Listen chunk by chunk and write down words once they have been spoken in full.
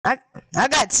I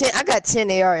got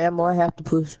 10 AR ammo. I have to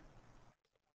push.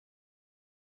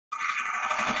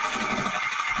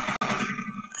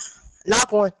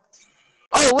 Knock one.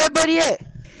 Oh, where buddy at?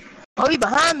 Oh, he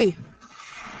behind me.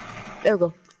 There we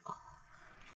go.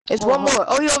 It's one more.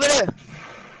 Oh, he over there.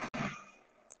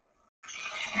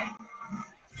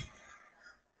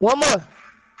 One more.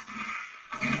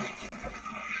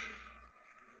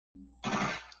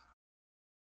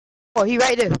 Oh, he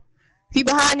right there. He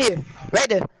behind here. Right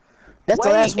there. That's the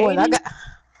last one. 80?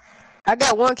 I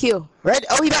got one kill. Right?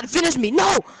 Oh, he about to finish me.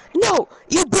 No! No!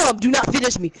 You bum! Do not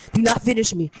finish me. Do not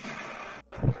finish me.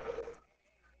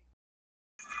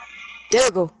 There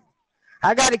we go.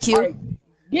 I got a kill. Right.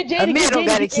 Get Jada, Amir get don't Jada,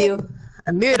 got a get kill. Jada.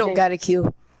 Amir don't got a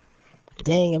kill.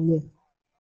 Dang, Amir.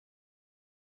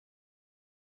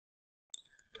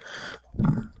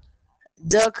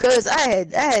 Duh, cause I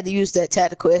had to use that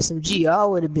tactical SMG. I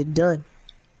would have been done.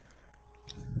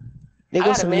 There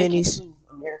go some minis.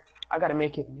 I gotta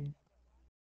make it, man.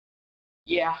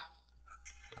 Yeah.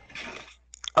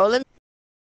 Oh, let me.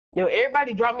 Yo,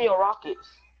 everybody drop me a rocket.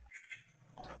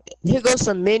 Here goes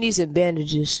some minis and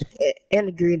bandages and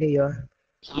a green AR.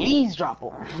 Please drop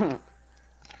them.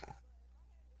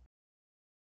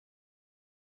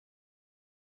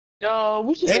 Yo,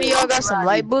 we should. Any y'all got some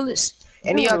light bullets?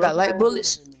 Any y'all got light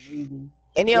bullets?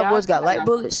 Any y'all boys got light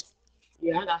bullets?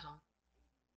 Yeah, I got some.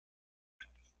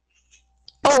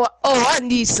 Oh, I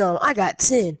need some. I got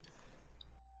 10.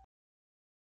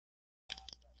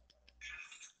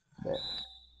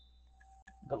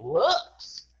 The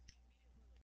looks.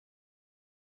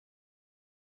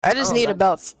 I just need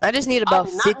about 50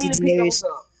 Daenerys.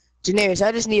 Daenerys,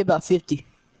 I just need about 50.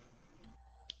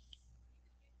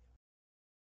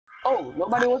 Oh,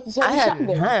 nobody wants to say I have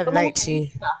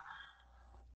 19.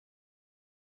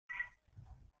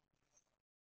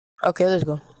 Okay, let's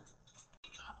go.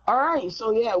 Alright,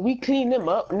 so yeah, we cleaned them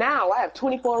up. Now I have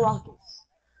 24 rockets.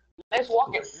 Let's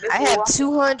walk it. I have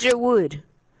 200 wood.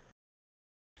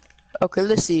 Okay,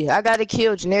 let's see. I got a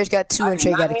kill. Daenerys got 2 and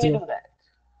Trey got a kill.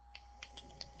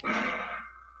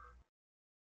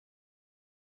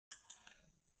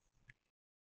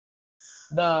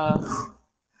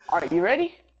 Alright, you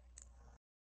ready?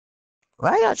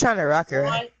 Why y'all trying to rock her?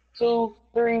 1, 2,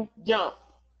 3, jump.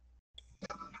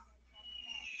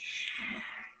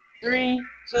 3,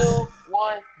 2,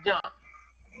 1, jump.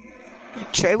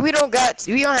 Trey, we don't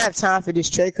have time for this,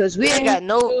 Trey, cause we ain't got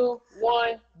no. 2,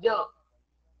 1, jump.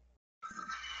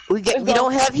 We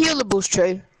don't have healables,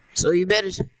 Trey. So you better.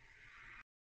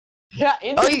 Yeah,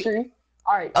 infantry.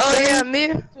 Alright. Oh yeah,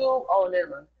 Amir. 2, oh, never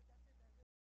mind.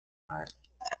 Alright.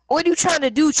 What are you trying to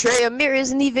do, Trey? Amir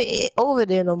isn't even over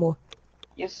there no more.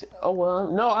 Yes. Oh well,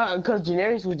 no, because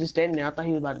Daenerys was just standing there. I thought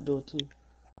he was about to do it too.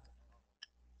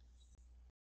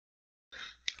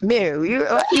 Amir,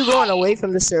 why are you going away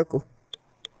from the circle?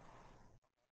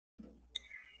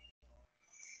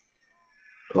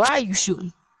 Why are you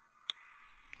shooting?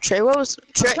 Trey, what was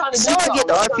Trey? Someone get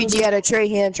the RPG out of Trey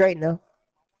hands right now.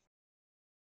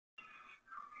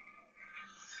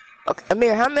 Okay,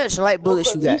 Amir, how much light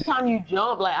bullets you got? Each time you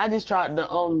jump, like I just tried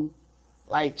to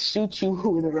like shoot you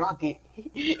with a rocket.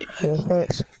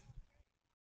 Thanks.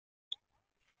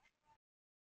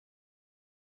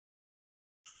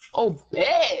 Oh,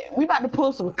 bad. We about to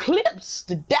pull some clips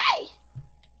today.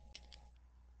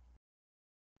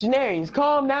 Daenerys,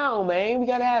 calm down, man. We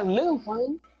gotta have a little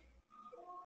fun.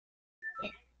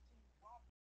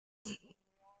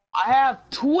 I have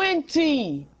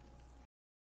 20.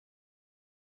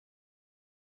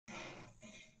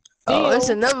 Oh, it's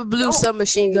another blue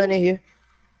submachine gun in here.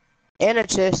 And a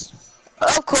chest.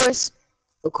 Of course,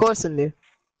 Amir.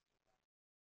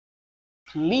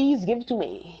 Please give it to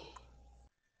me.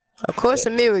 Of course,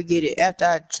 Amir will get it after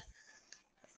I.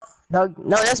 No,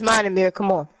 that's mine, Amir.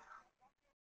 Come on.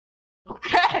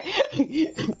 Okay.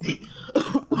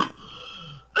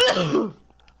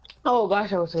 Oh gosh,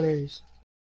 that was hilarious.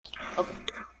 Okay.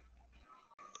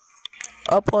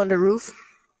 Up on the roof.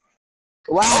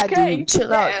 Wow, okay, dude,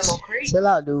 chill out. Chill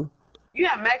out, dude. You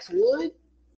have max wood?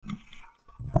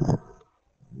 Of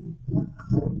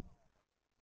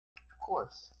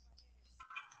course.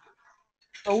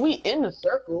 So we in the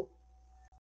circle.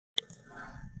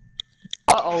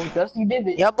 Uh-oh, Dusty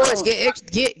Divot. Y'all boys get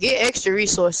extra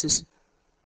resources.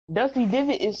 Dusty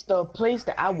Divot is the place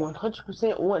that I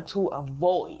 100% want to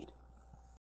avoid.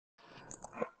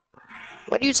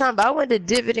 What are you talking about? I went to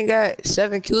Divot and got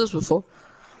 7 kills before.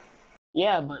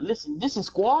 Yeah, but listen, this is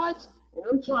squads, and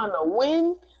I'm trying to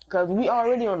win, because we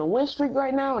already on a win streak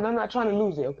right now, and I'm not trying to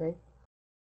lose it, okay?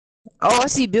 Oh, I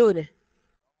see building.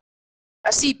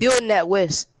 I see building at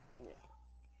west.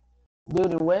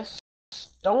 Building west?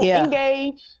 Don't Yeah.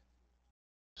 engage.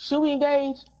 Should we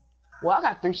engage? Well, I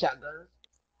got 3 shotguns.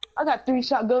 I got 3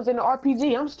 shotguns in the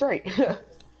RPG. I'm straight.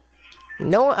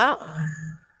 No, I.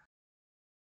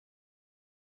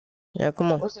 Yeah,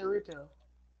 come on. What's the retail?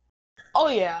 Oh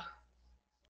yeah.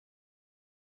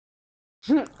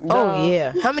 Oh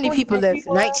yeah. How many people 21 left?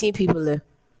 people left. 19 people left.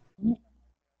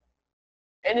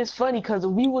 And it's funny because if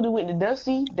we would have went to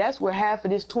Dusty, that's where half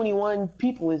of this 21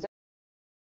 people is.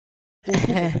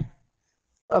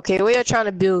 Okay, we are trying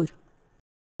to build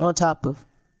on top of.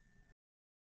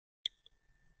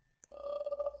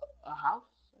 A house?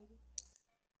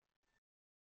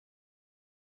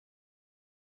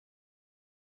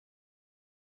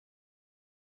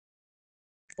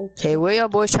 Okay, where y'all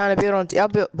boys trying to build on?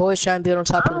 Boys trying to build on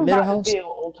top of the I'm middle about to house? build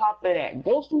on top of that.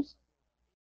 Ghosters?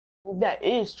 That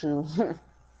is true.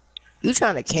 You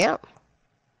trying to camp?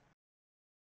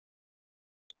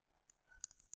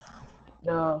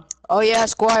 No. Oh yeah,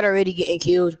 squad already getting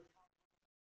killed.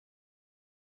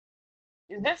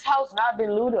 Is this house not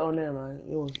been looted? Oh, never mind.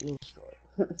 It was destroyed.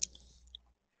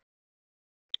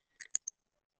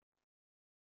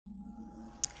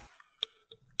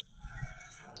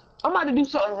 I'm about to do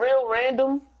something real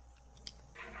random.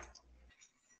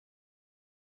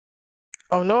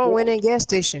 Oh no, one went in gas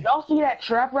station. Y'all see that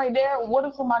trap right there? What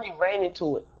if somebody ran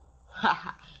into it?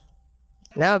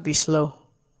 That would be slow.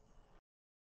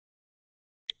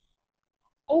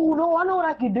 Oh no, I know what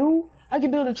I could do. I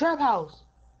could build a trap house.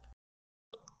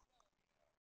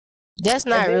 That's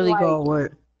And not then really like, gonna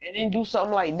work. and then do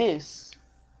something like this.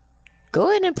 Go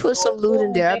ahead and put some loot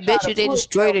in there. I They try bet to you they push,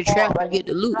 destroy the they'll fall trap and back get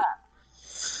into the loot. trap.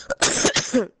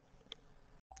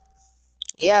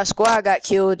 Yeah, squad got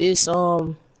killed. It's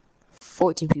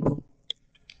 14 people.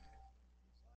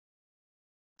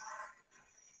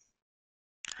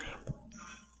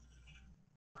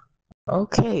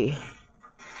 Okay.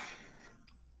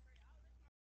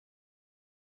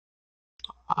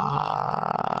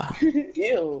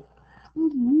 Ew.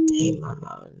 Hey,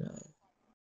 mama. No.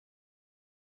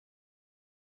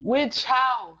 Which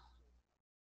house?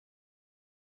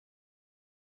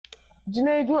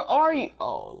 Janae, where are you?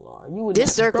 Oh Lord, you in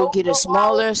This that circle broke getting up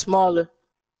smaller and house? smaller.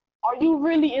 Are you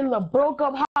really in the broke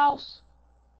up house?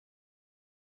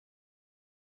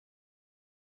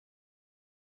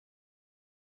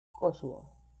 Of course you are.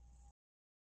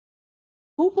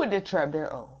 Who put the trap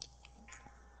there? Oh.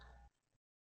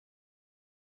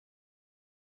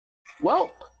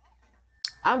 Well,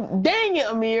 dang it,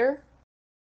 Amir.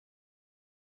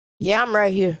 Yeah, I'm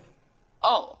right here.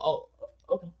 Oh,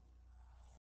 okay.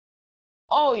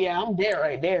 Oh yeah, I'm there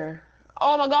right there.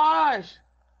 Oh my gosh.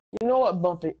 You know what?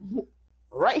 Bump it.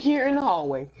 Right here in the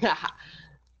hallway.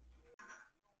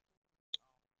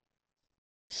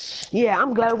 Yeah,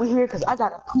 I'm glad we're here because I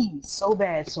gotta pee so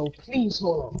bad. So please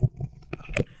hold on.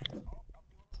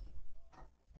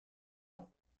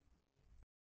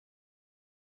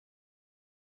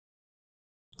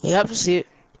 Yep, see it.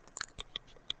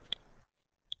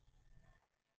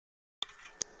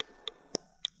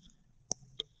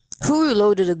 Who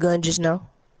reloaded a gun just now?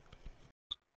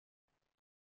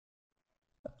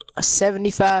 A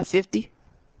 75-50?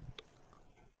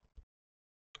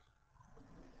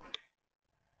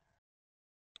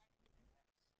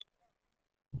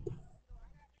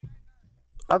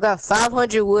 I got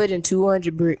 500 wood and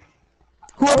 200 brick.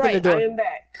 Who All opened the right, I door? am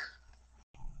back.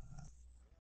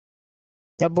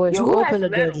 That boys, Yo, who who has opened the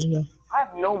door metal? just now? I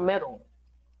have no metal.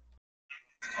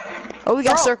 Oh, we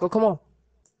got Bro, circle. Come on.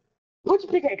 put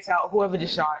your pickaxe out, whoever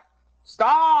just shot.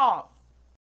 Stop!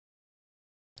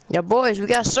 Yeah, boys, we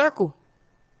got circle.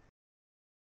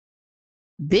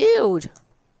 Build.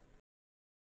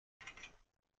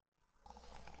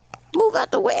 Move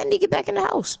out the way. I need to get back in the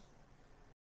house.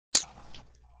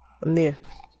 Amir,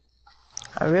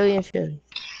 I really am feeling.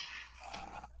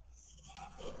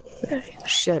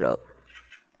 Shut up.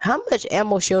 How much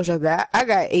ammo shells I got? I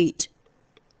got 8.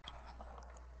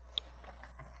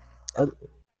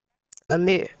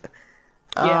 Amir.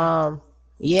 Yeah,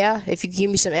 Yeah, if you give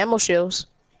me some ammo shells.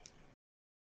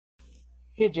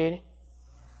 here, Jaden.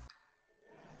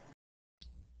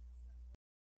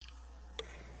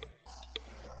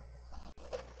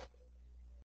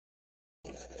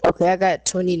 Okay, I got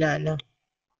 29 now.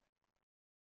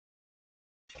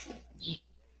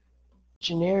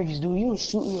 Generics, dude, you was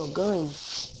shooting your gun.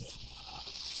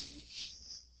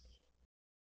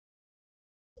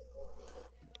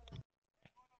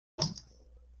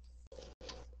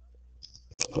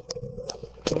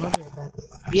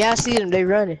 Yeah, I see them. They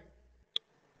running.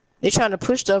 They trying to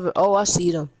push the other. Oh, I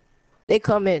see them. They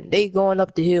coming. They going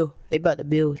up the hill. They about to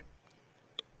build.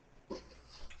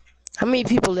 How many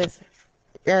people left?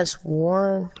 That's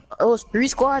one. Oh, it's 3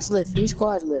 squads left. 3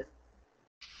 squads left.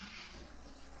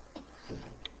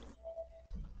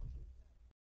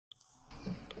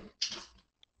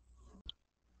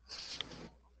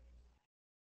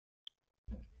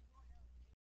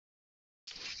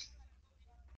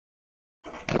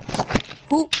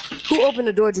 Who who opened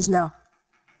the door just now?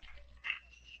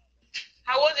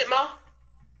 How was it, Ma?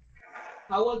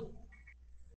 How was it?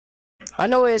 I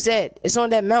know where it's at. It's on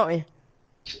that mountain.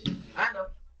 I know.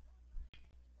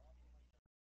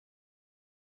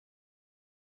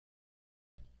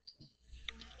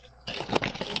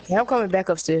 Yeah, I'm coming back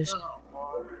upstairs.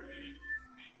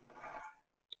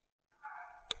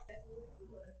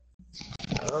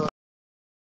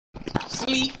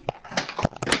 Sleep.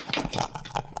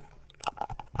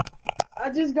 I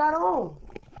just got on.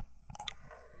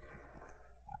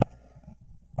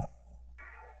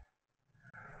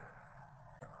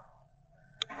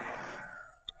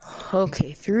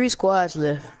 Okay, 3 squads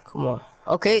left. Come on.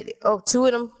 Okay. Oh, 2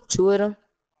 of them. 2 of them.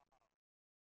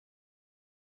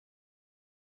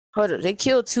 Hold up. They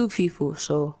killed 2 people.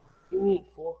 So. You need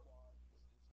 4.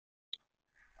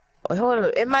 Oh, hold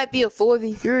up. It might be a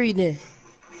 4v3 then.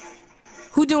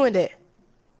 Who doing that?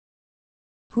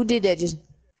 Who did that? Just.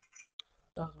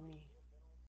 That was me.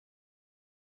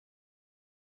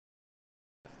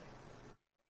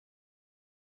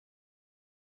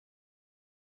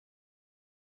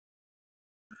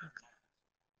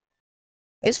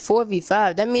 It's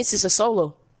 4v5. That means it's a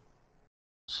solo.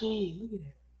 Gee, look at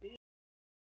that.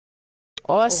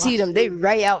 Oh, I Oh, see them. They see.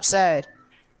 right outside.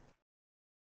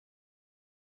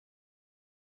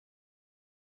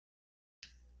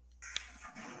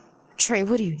 Trey,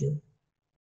 what are you doing?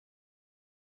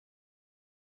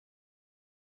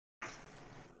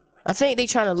 I think they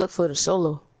trying to look for the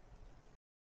solo.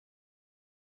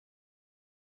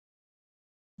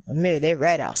 Amir, they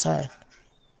right outside.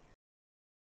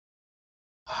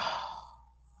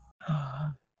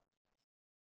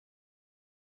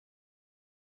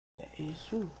 That is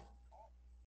true.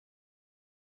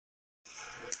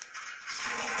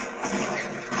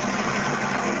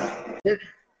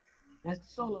 That's the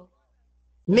solo.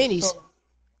 That's the Minis. solo.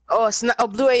 Oh, it's not. Oh,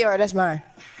 blue AR. That's mine.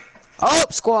 Oh,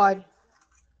 squad.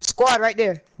 Squad right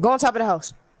there. Go on top of the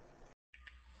house.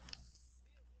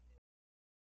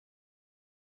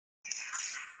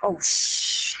 Oh,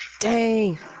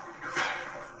 dang.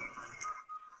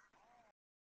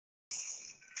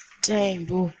 Dang,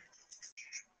 boo.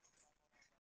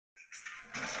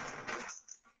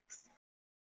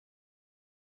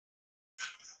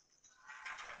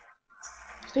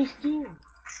 Stay still.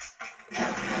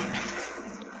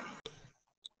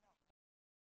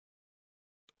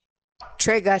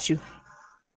 Trey got you.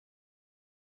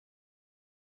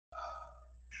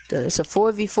 It's a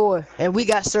 4v4, and we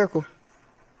got circle.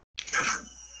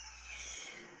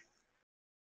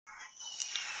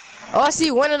 Oh, I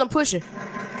see one of them pushing.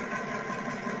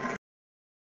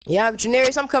 Yeah,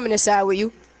 Janarius, I'm coming inside with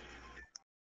you.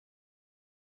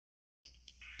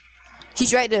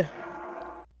 He's right there.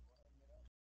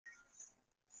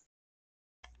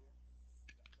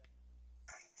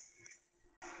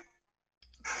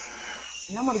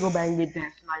 Yeah, I'm gonna go back and get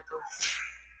that sniper.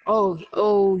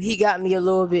 Oh, he got me a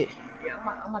little bit. Yeah,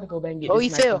 I'm gonna go back and get Oh, this he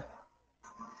sniper. fell.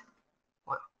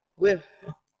 What? Where?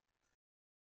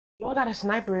 Yo, I got a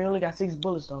sniper. He only got 6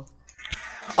 bullets though.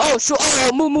 Oh, sure.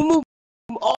 Oh, move.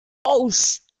 Oh.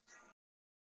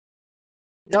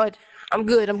 No, I'm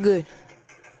good.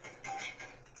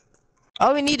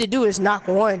 All we need to do is knock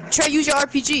one. Trey, use your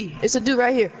RPG. It's a dude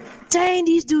right here. Dang,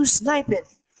 these dudes sniping.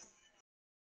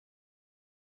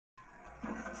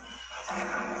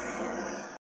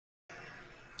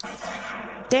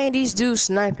 Dang, these dudes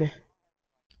sniping.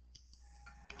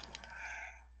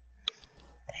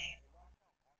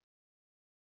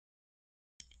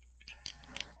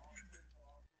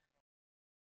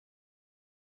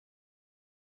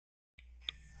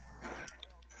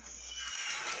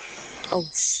 Oh,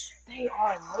 They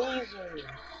are lasers.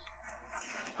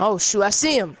 oh shoot, I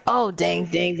see him. Oh, dang.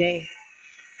 Yeah, they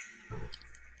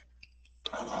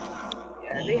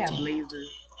have lasers.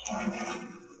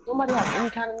 Somebody have any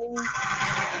kind of mini?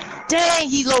 Dang,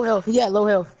 he's low health. He got low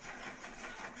health.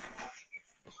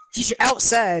 He's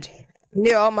outside,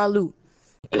 near all my loot.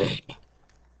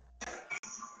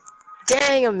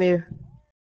 Dang, Amir.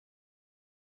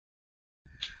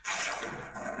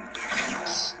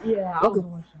 Yeah, I was Okay.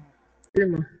 one shot.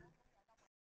 Never mind.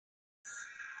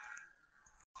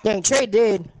 Dang, Trey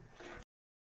dead.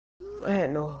 I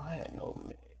had no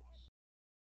man.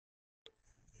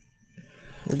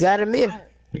 We got Amir.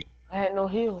 I had no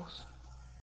heals.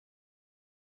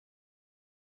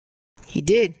 He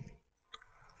did.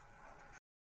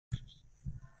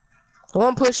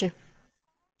 One pushing.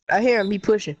 I hear him. He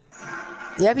pushing.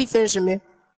 Yep, he finishing me.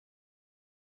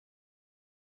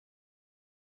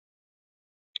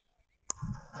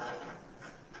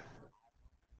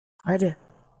 Right there.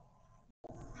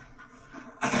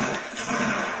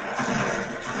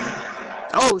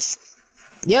 Oh,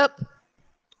 yep.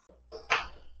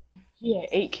 He had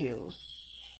 8 kills.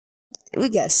 We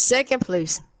got second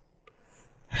place.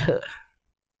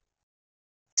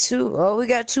 We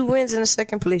got 2 wins in the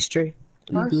second place straight.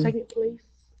 First, second place,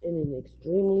 and an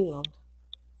extremely long.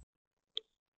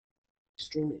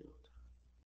 Extremely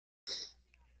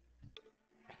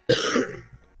long.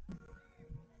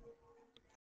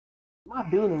 My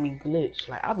building be glitched.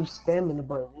 Like, I be spamming the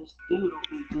button. It still don't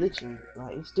be glitching.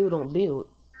 Like, it still don't build.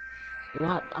 And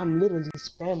I'm literally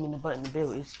just spamming the button to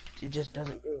build. It just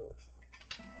doesn't build.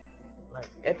 Like,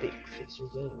 Epic, fix your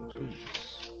game, please.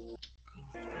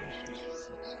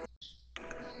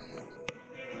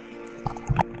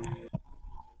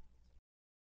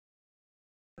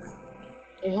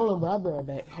 Hey, hold on, bro. I'll be right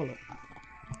back. Hold on.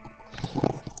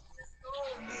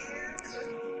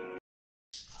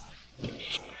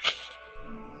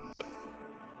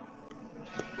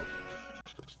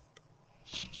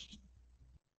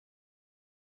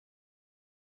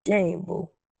 Dang, boo.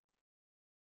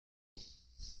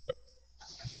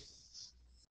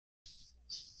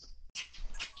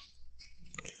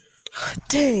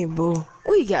 Dang, boo.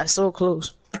 We got so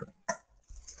close.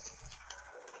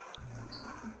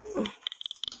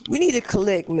 We need to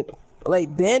collect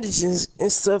like bandages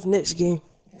and stuff next game.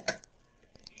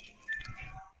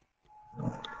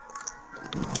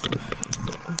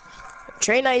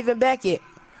 Trey not even back yet.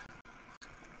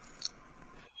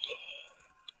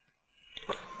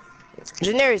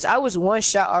 Daenerys, I was 1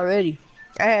 shot already.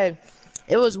 It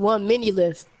was 1 mini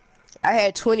left. I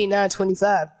had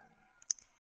 29-25.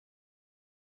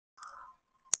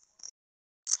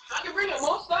 I can bring up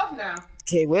more stuff now.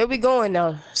 Okay, where we going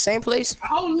now? Same place? A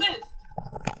whole list.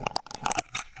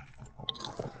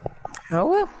 Oh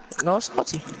well, no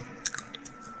salty.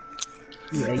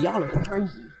 Yeah, y'all are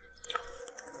crazy.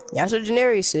 That's what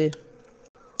Daenerys said.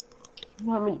 You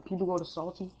know how many people go to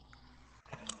Salty?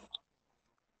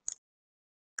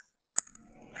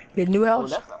 The new Oh,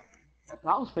 house. that's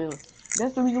what I was feeling.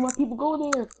 That's the reason why people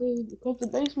go there. Because the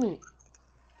basement.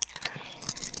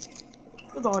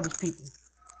 Look at all these people.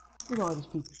 Look at all these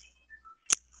people.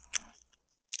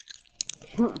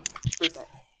 Straight back.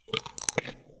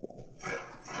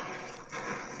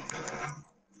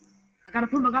 I got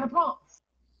a pump.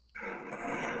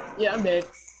 Yeah, I'm dead.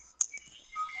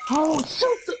 Oh,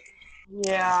 shoot!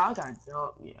 Yeah, I got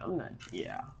jumped. Yeah, I'm not.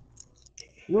 Yeah.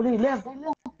 Yo, they left.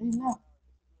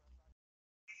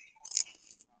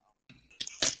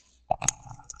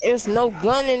 There's no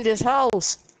gun in this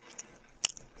house.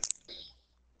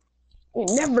 They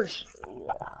never.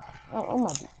 Yeah. I'm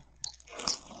not.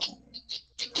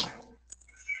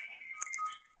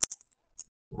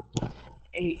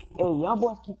 Hey, y'all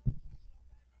boys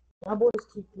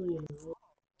keep playing.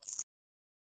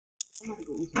 I'm about to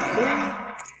go eat some food.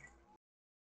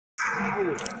 I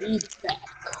will be back.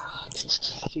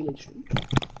 See you later.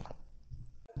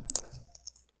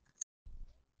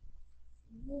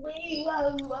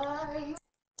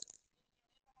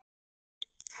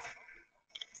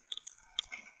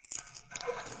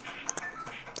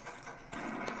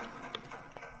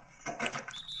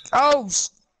 Oh,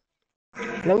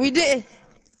 no, we didn't.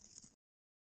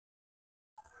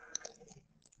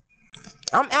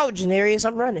 I'm out, Daenerys.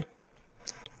 I'm running.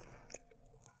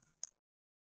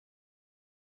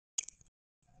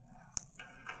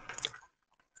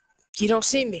 You don't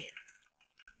see me.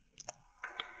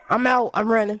 I'm out. I'm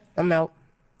running. I'm out.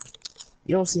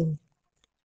 You don't see me.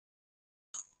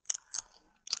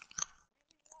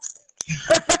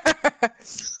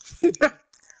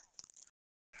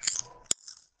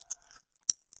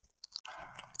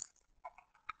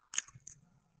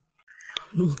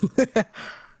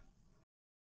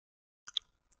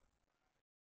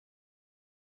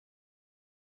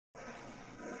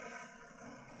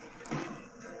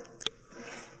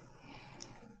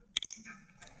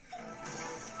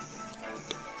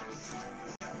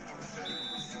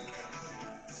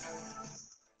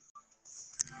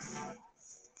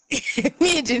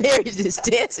 Me and Daenerys just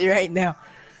dancing right now.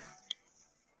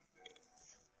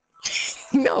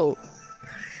 No.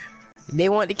 They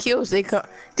want the kills. They come.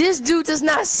 This dude does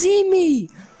not see me.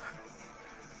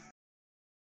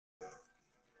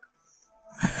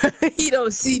 He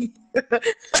don't see me.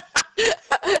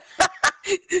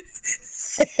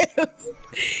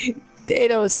 They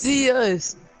don't see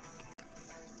us.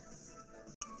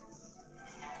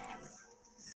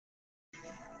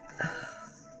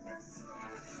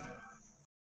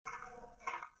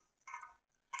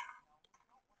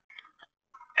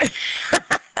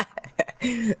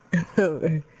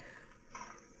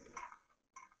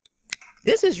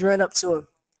 This is run up to him.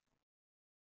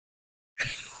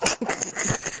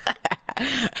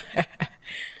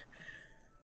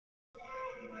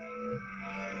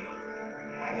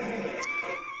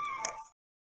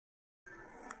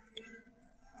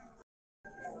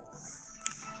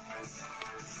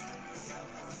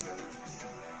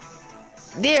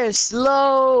 They're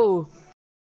slow.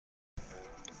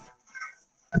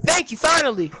 Thank you,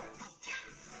 finally.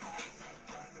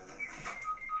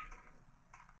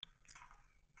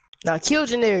 Now kill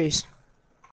Daenerys.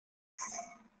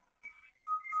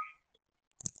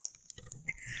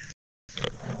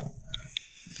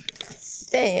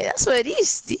 Dang, that's what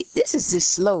this is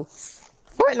just slow.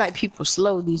 Fortnite people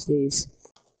slow these days.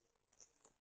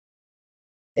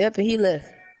 Yep, and he left.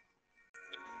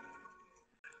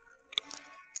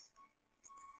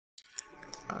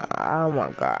 Oh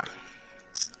my god.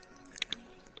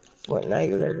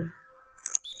 Fortnite later.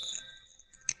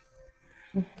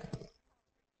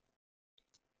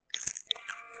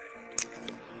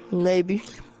 Maybe.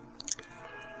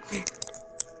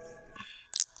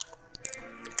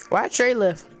 Why Trey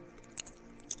left?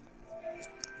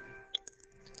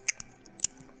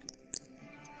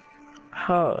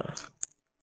 Huh.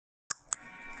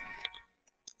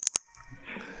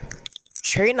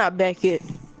 Trey not back yet.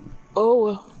 Oh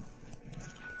well.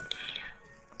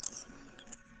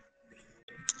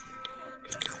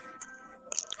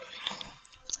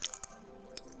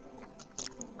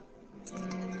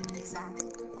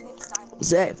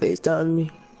 Zach FaceTimed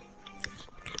me.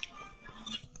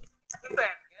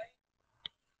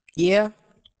 Yeah,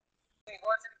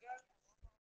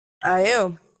 I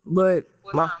am. But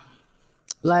my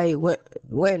like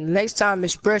when next time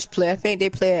Express play, I think they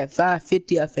play at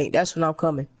 5:50. I think that's when I'm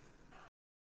coming.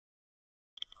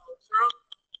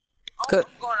 Good.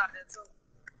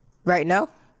 Right now?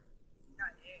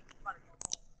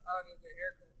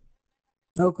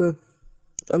 Okay.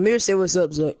 Amir said what's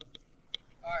up, Zach.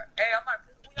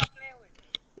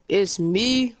 It's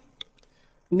me,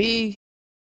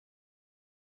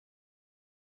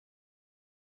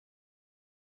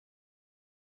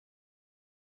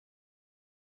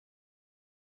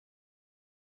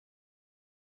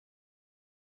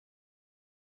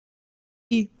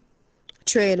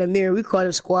 Trey, and Amir. We caught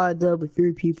a squad dub with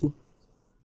 3 people.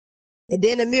 And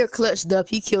then Amir clutched up.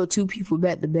 He killed 2 people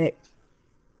back to back.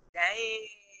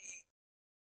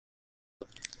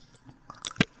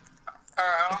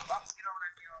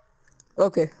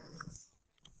 Okay.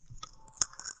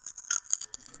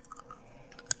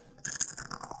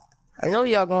 I know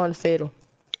y'all going to fatal.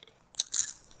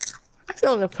 I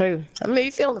feeling to play. I mean,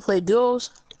 you feeling to play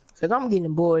duels? Cause I'm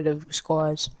getting bored of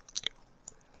squads.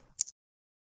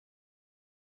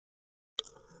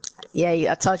 Yeah,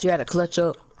 I taught you how to clutch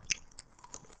up.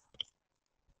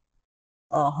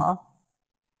 Uh-huh.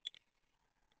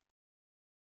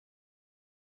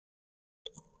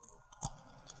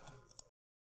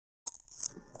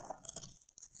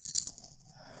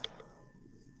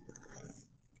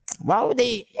 Why would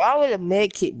a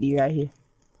med kit be right here?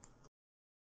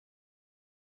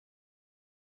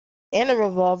 And a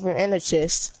revolver and a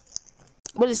chest.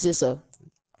 What is this of?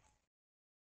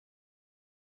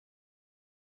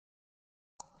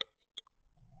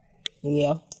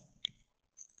 Yeah.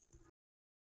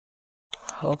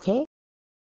 Okay.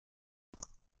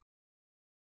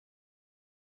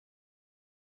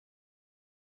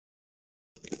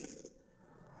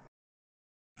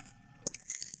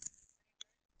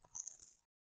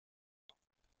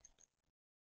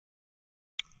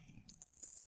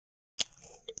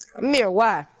 Amir,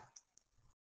 why?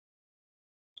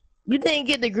 You didn't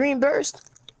get the green burst?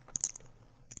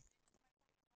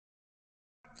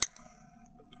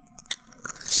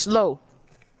 Slow.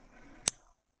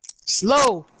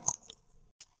 Slow.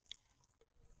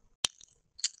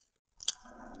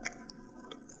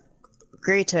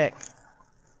 Great tech.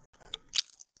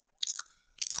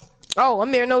 Oh,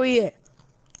 Amir, no he yet.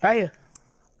 Right here.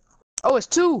 Oh, it's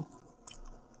 2.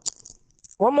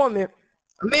 One more, Amir.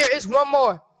 Amir, it's one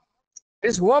more.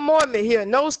 It's one more, Amir. Here,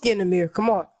 no skin, Amir. Come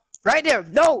on. Right there.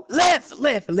 No, left,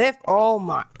 left, left. Oh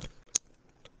my.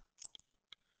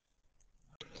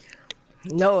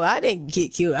 No, I didn't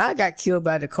get killed. I got killed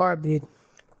by the car bid.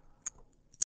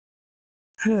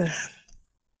 I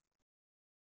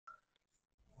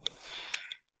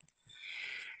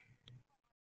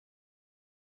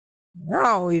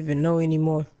don't even know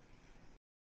anymore.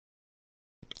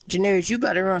 Janaris, you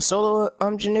better run solo,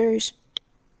 Janaris?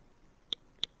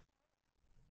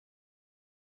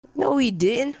 No, he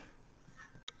didn't.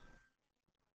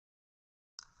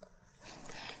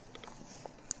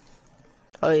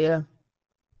 Oh yeah.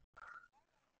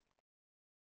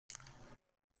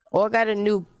 Oh, I got a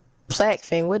new plaque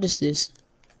thing. What is this?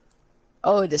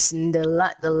 Oh,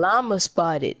 the llama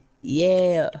spotted.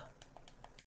 Yeah.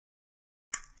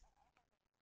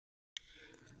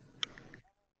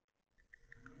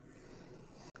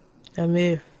 I'm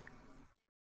here.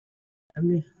 I'm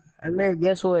here. I'm here.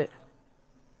 Guess what?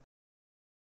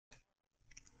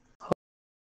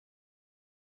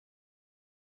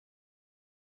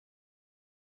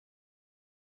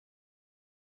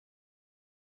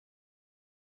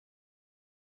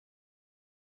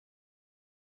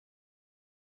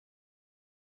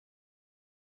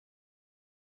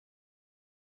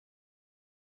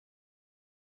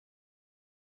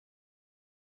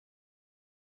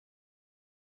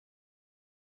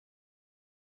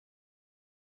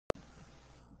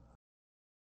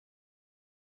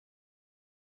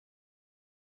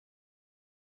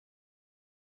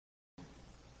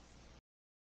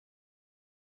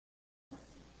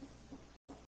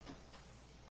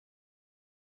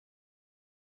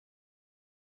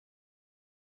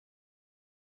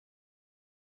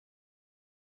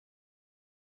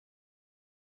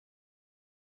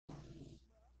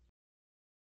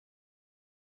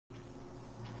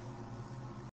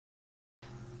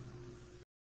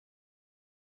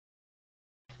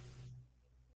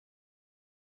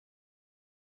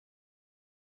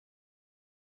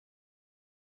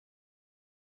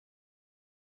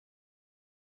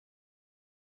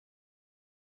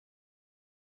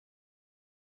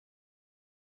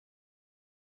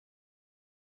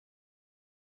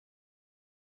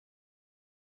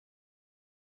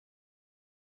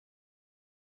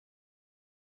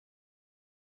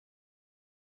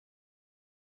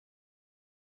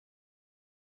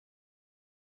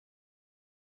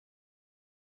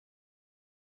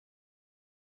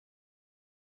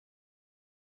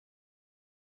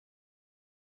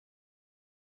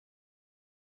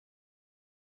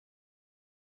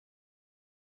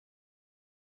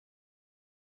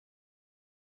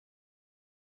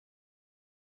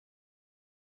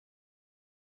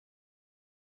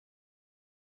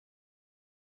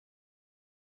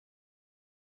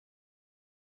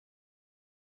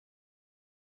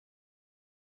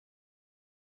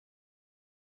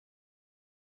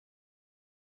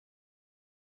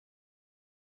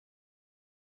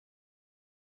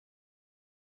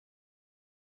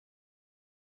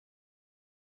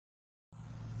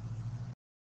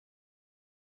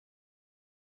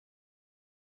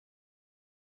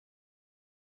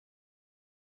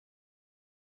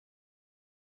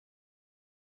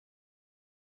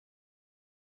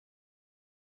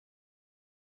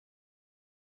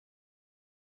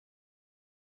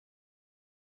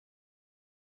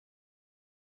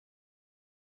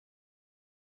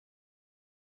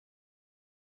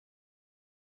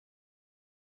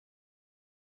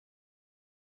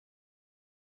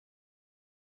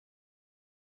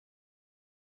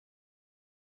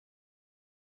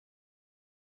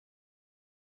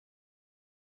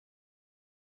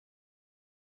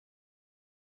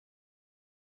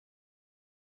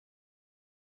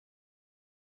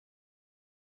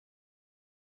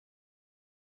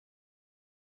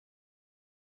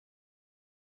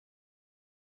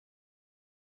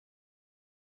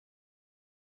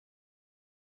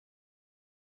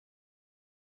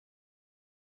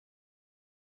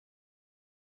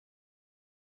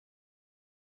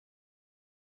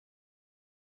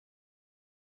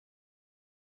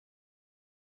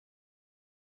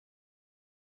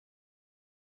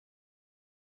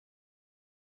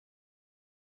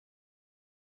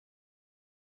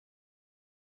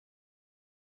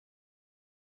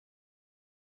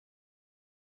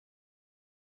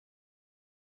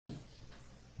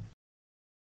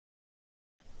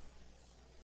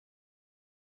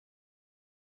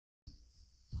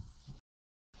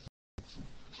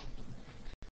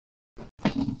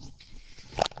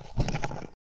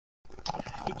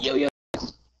 Yo, yo.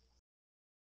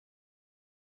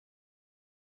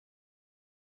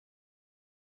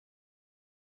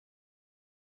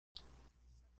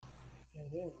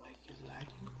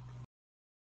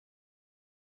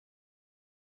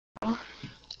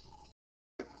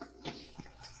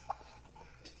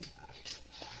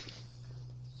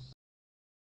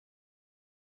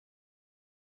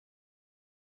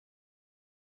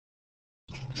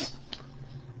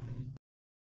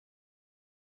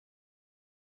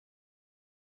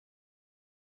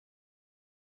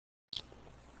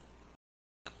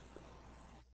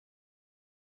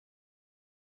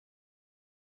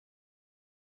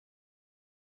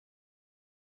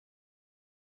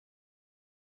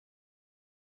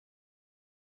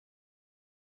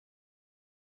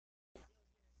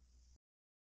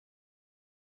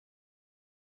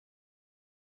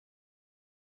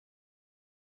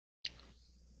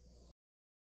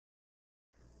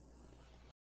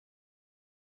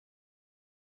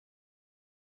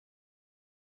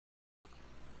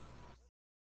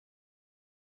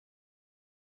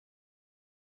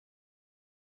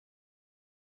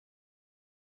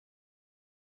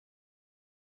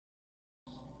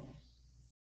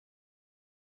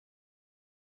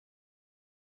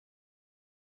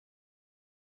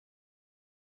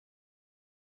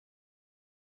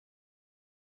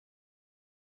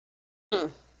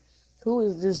 Who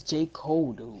is this J.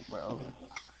 Cole dude, bro?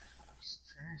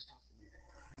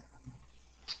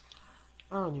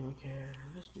 I don't even care.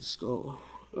 Let's just go.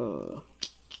 I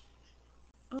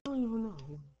don't even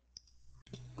know.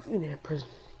 In that prison.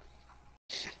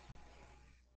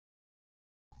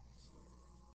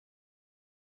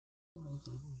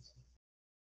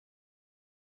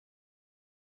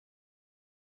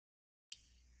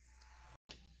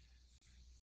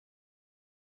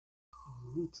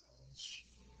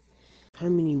 How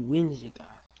many wins you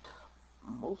got?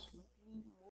 Most.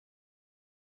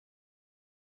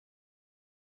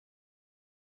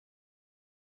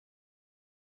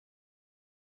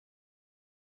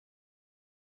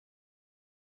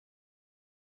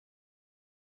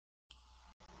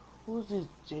 Who's this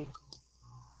J.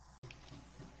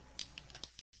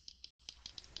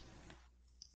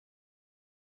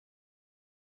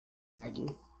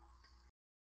 Cole?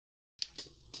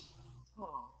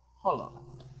 Oh, hold on.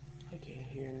 I can't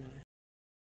hear nothing.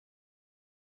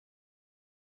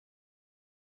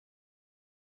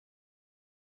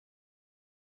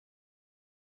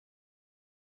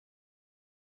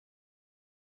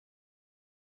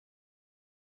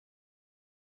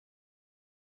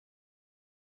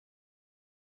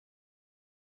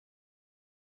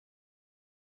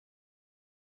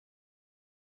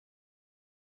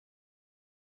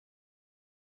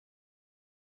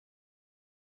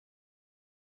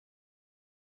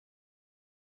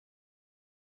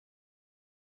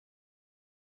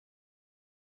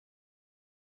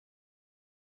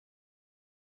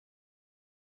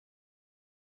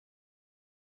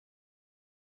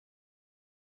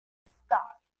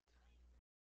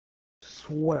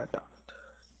 Swear to God.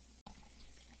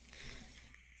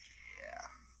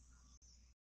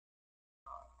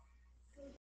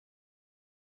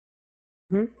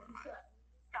 Hmm?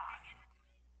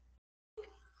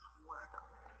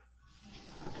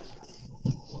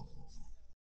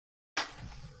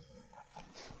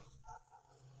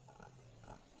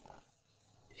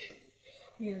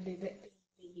 Yeah, they,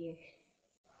 yeah.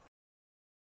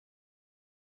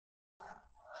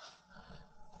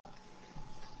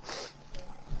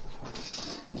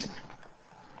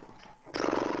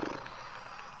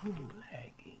 I'm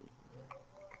lagging.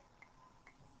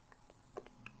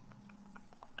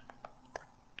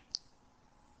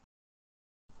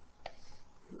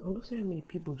 Oh, let's see how many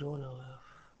people join our left.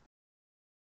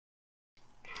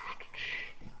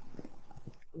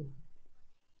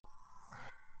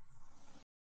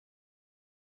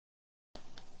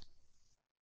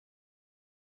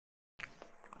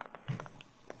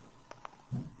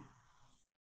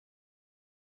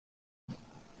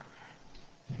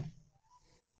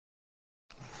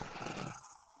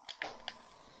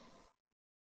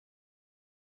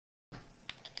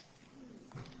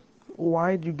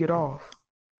 Why'd you get off?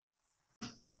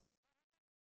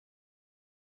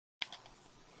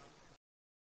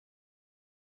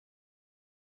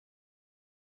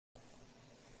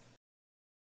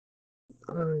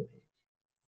 Alright.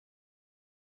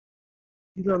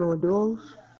 You don't know what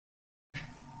those?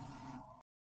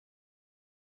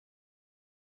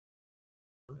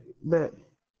 Bet.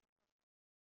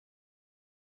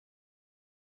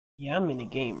 Yeah, I'm in the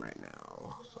game right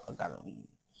now, so I gotta leave.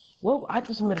 Well, I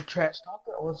just met a trash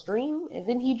talker on stream, and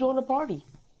then he joined the party.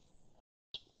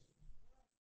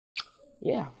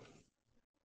 Yeah.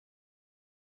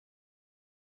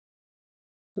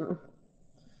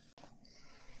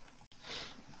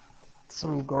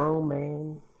 Some grown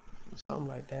man, something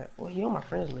like that. Well, he on my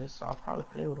friends list, so I'll probably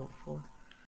play with him before.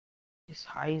 His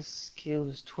highest skill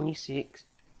is 26.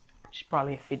 She's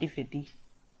probably a 50-50.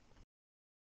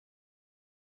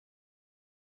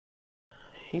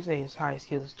 He said his highest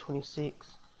skill is 26.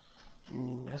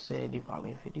 And I said he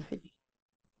probably a 50-50.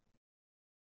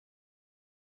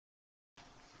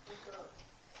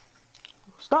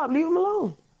 Stop, leave him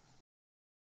alone.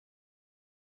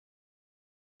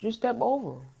 Just step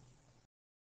over him.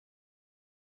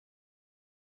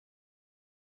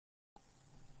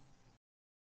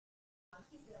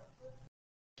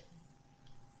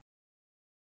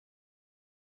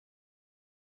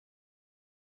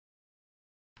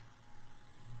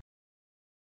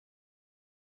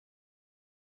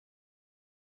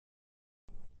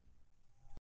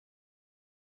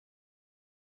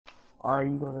 Are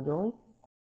you gonna join?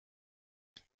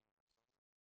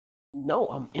 No,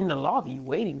 I'm in the lobby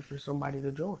waiting for somebody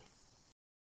to join.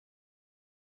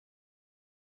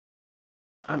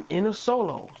 I'm in a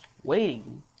solos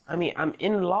waiting. I mean, I'm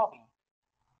in the lobby.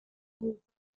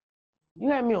 You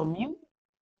had me on mute?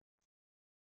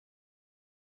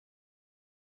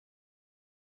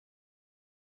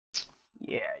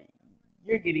 Yeah,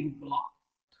 you're getting blocked.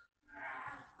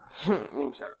 Let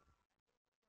me shut up.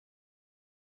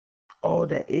 Oh,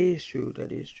 that is true.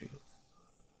 That is true.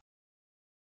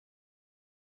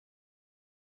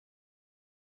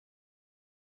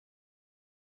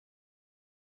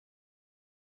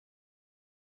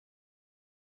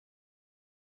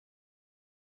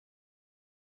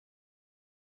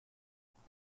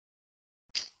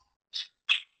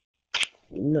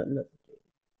 No, no.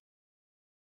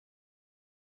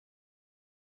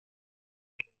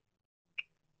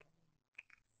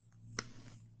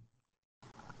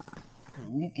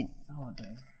 You can. Oh,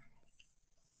 damn.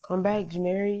 Come back,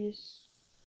 Janarius.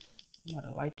 I'm about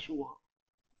to light you up.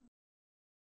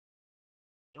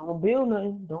 Don't build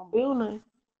nothing. Don't build nothing.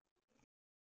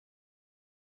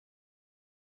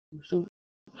 Shoot.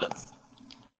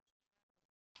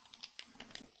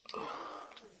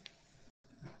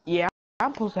 Yeah,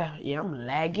 I'm supposed to. Yeah, I'm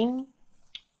lagging.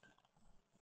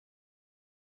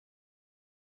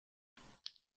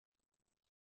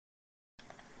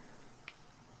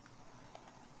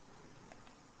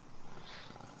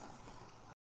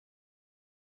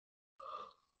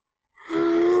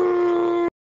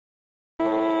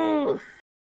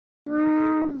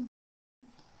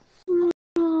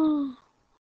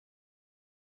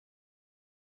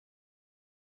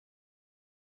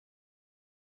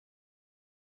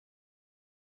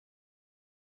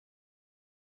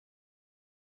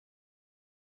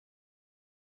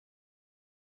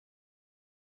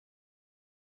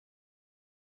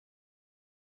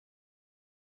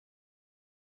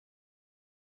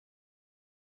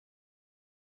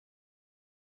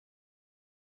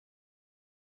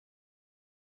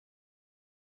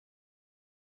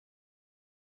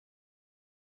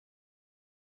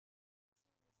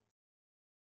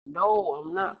 No,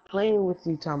 I'm not playing with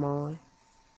you, Tamon.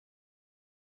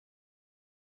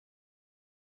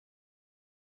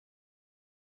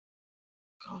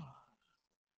 God,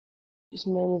 this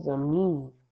man is a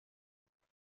meme.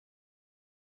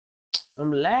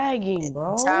 I'm lagging, Time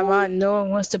bro. out, no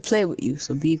one wants to play with you,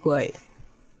 so be quiet.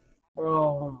 Bro,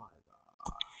 oh my.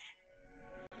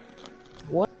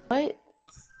 What?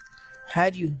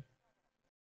 How'd you?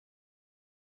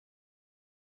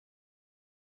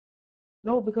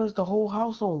 No, because the whole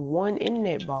house on one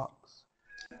internet box.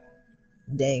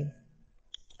 Dang.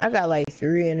 I got like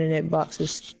 3 internet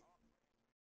boxes.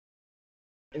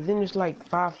 And then there's like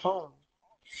 5 phones.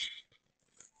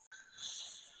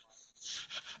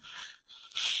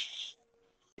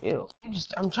 Ew.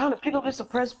 I'm trying to pick up this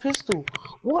suppressed pistol.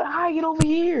 What? How I get over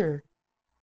here?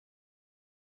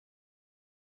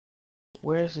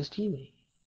 Where's his teammate?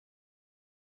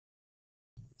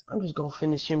 I'm just gonna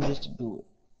finish him just to do it.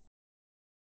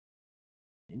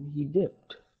 And he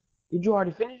dipped. Did you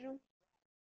already finish him?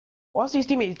 Oh, I see his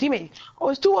teammate. His teammate. Oh,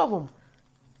 it's 2 of them.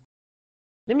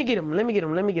 Let me get him. Let me get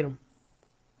him. Let me get him.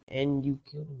 And you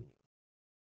killed me.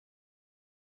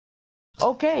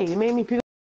 Okay, it made me pick up.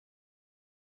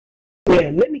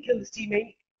 Yeah, let me kill his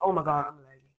teammate. Oh my god, I'm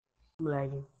lagging. I'm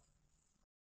lagging.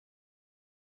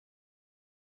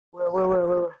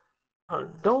 Where?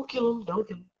 Don't kill him. Don't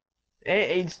kill him.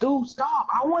 Hey, Stu, stop.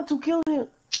 I want to kill him.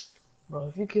 Bro,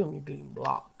 if you kill me, being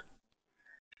blocked.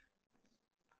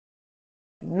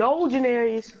 No,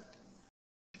 Janarius.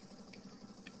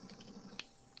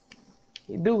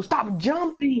 Dude, stop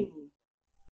jumping.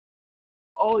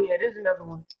 Oh, yeah, there's another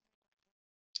one.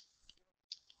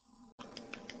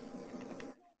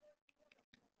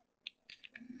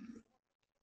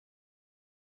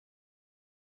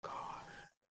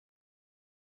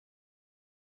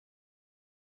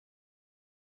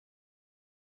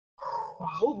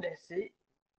 I hope that's it.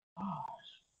 Oh,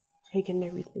 taking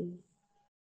everything.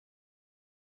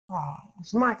 Oh,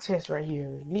 it's my chest right here.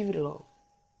 Leave it alone.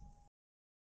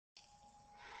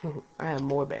 I have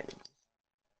more bandages.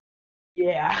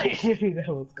 Yeah, that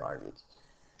was garbage.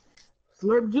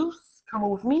 Slurp juice, come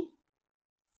on with me.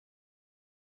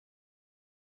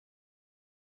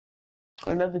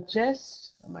 Another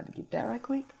chest. I'm about to get that right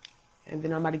quick. And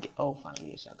then I'm about to get, oh,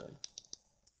 finally a shotgun.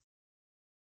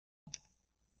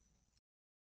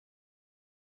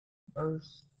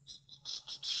 First.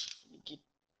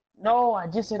 No, I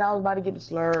just said I was about to get the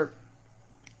slurp.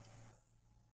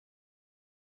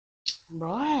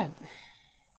 Bro, I had.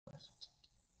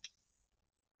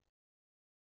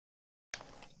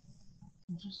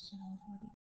 Just said I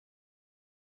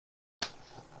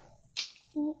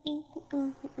was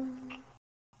about to.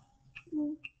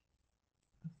 I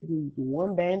need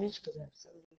one bandage because I have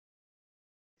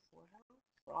 74 health.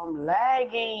 Bro, I'm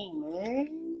lagging,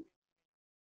 man.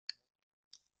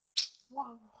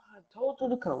 Wow, I told you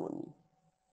to come with me.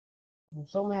 I'm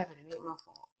so mad that it ain't my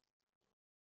fault.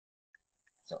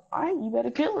 So, alright, you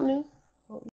better kill him then.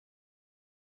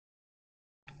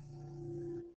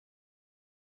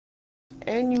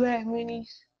 And you have minis.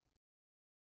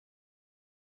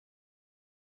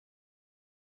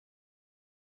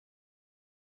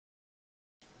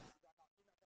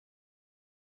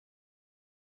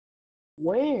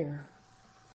 Where?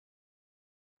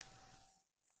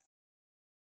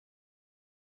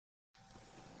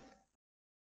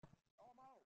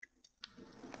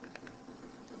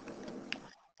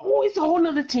 Oh, it's a whole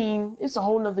nother team. It's a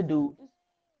whole nother dude.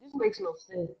 This makes no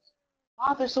sense. Why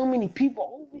are there so many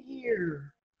people over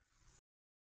here?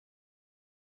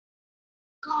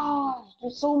 Gosh,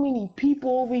 there's so many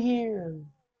people over here.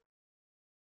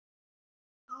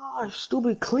 Gosh,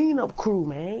 stupid cleanup crew,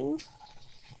 man.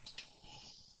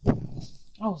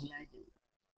 I was lagging.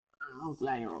 I was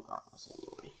lagging regardless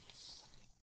anyway.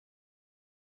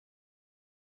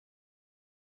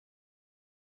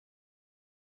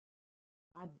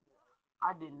 I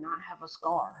I did not have a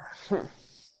scar.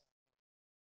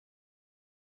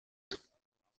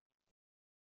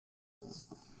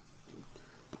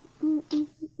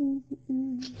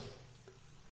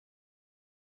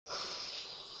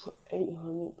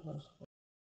 800 plus.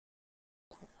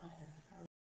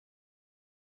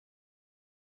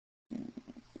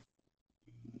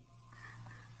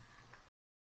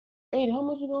 Hey, how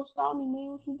much you gonna stop me,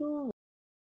 man? What you doing?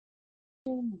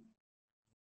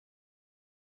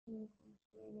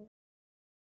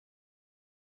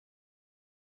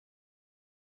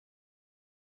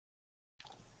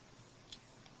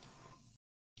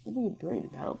 You be great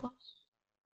to help us?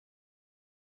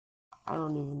 I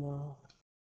don't even know.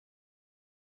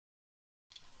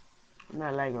 I'm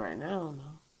not like right now,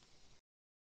 no.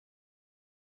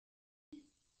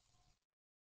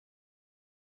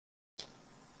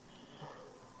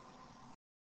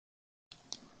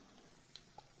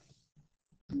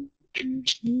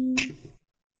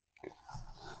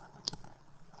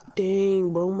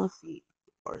 Dang, bro, my feet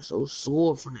are so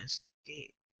sore from that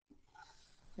skate.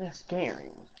 That's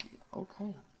scary.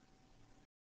 Okay.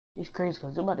 It's crazy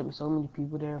because there about to be so many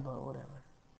people there, but whatever.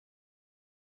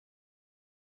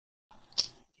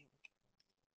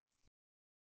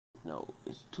 No,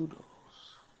 it's two doors.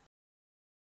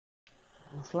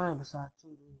 I'm flying beside two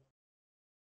doors.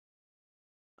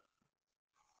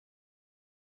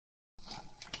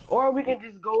 Or we can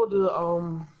just go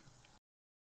to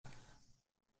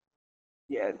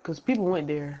yeah, because people went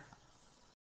there.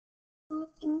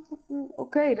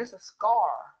 Okay, that's a scar.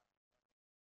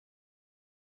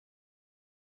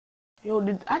 Yo,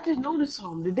 did I just noticed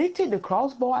something? Did they take the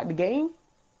crossbow out the game?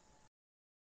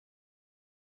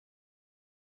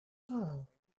 Huh.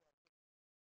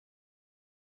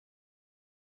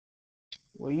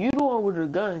 Well, you the one with the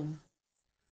gun.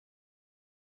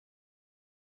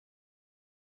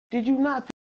 Did you not?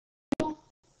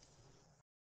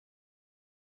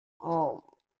 Um,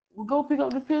 well, go pick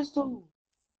up the pistol.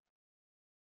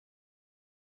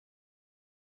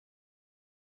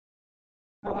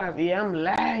 Yeah, I'm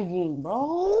lagging,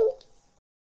 bro.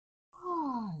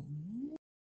 God, man.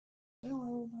 They want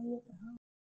everybody at the house.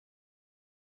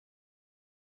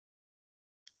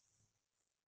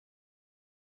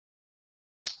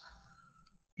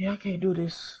 Yeah, I can't do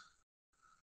this.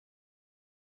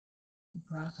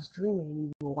 Surprise, the stream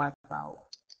ain't even wipe out.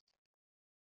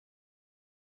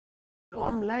 No,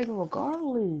 I'm lagging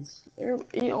regardless.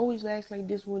 It always lags like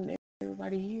this when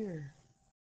everybody here.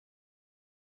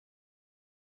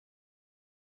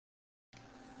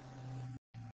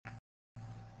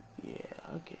 Yeah,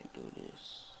 I can't do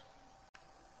this.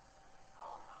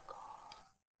 Oh my god.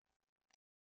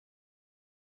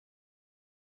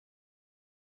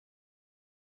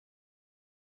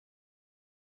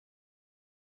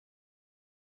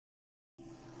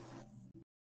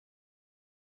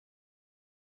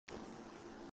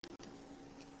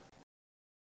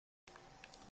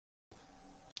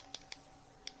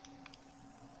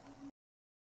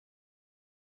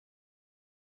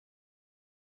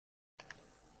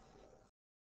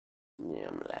 Yeah,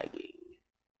 I'm lagging.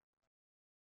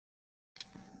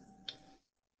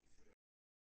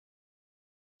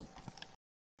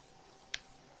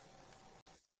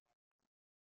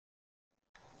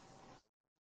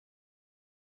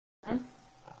 Hmm?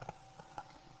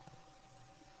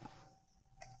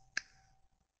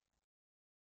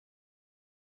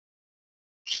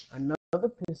 Another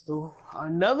pistol.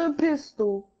 Another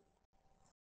pistol.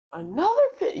 Another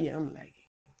pit. Yeah, I'm lagging.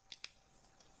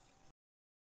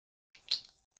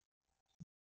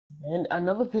 And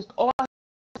another pistol. Oh,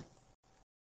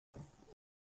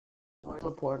 I'm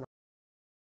reporting.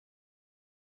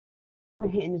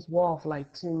 I've been hitting this wall for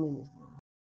like 10 minutes.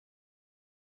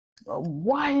 Bro,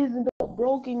 why isn't it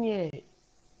broken yet?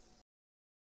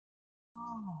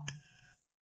 Oh.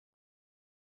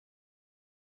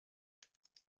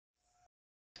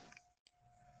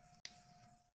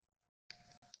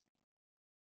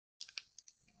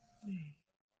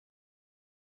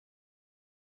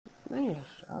 Man,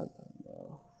 shotgun,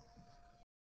 bro.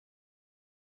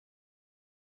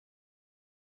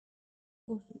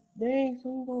 Dang, so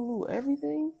you gonna lose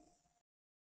everything?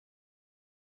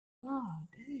 Oh,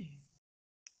 dang.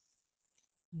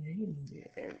 Yeah, he looted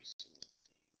everything.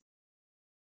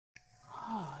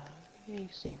 Oh, he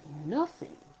ain't saving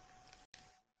nothing.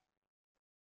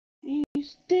 He's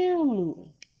still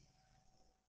looting.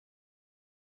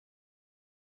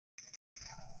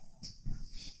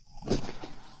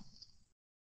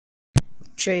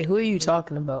 Trey, who are you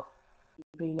talking about?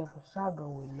 He left a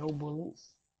shotgun with no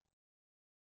bullets.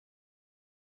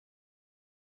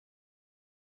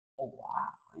 Oh, wow.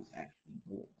 He's actually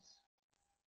bullets.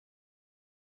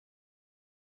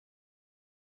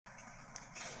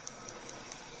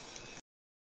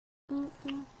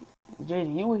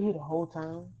 JD, you were here the whole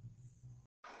time?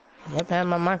 Yep, I had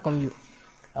my mic on mute.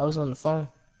 I was on the phone.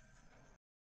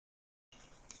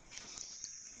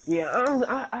 Yeah,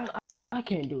 I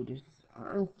can't do this.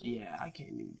 Yeah, I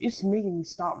can't do this. It's making me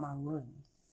stop my run.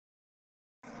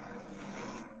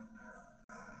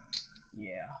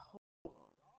 Yeah.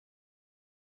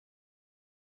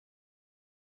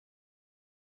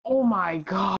 Oh my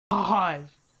gosh. I'm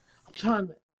trying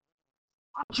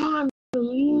to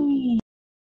leave.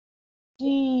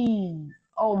 Jeez.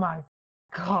 Oh my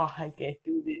god, I can't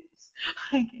do this.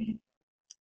 I can't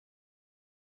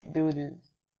do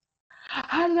this.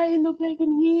 How did I end up back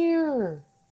in here?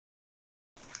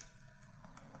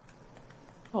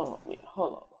 Hold on, wait,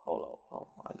 hold on.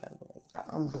 I gotta go back.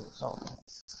 I'm doing something.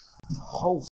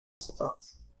 Hold up.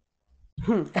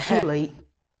 Too late.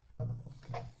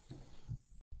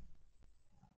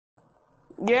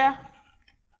 Yeah.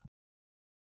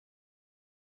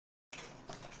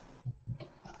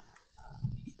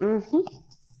 Mm-hmm.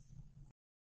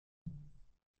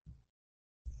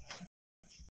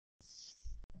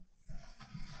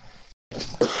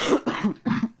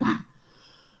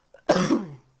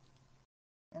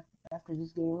 After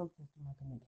this game, I'm thinking I can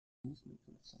make this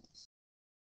make sense.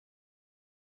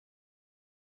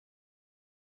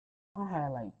 I had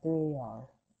like 3 hours.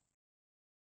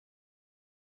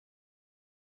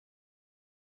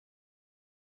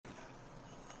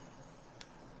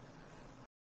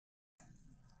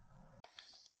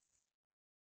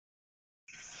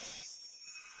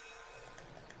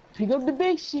 Pick up the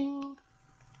big shield.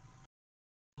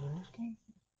 In this game.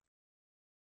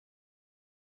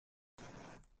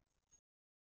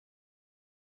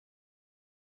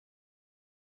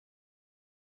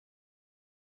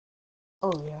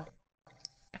 Oh yeah.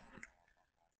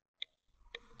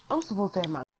 I'm supposed to have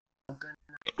my gun,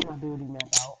 my ability map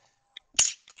out.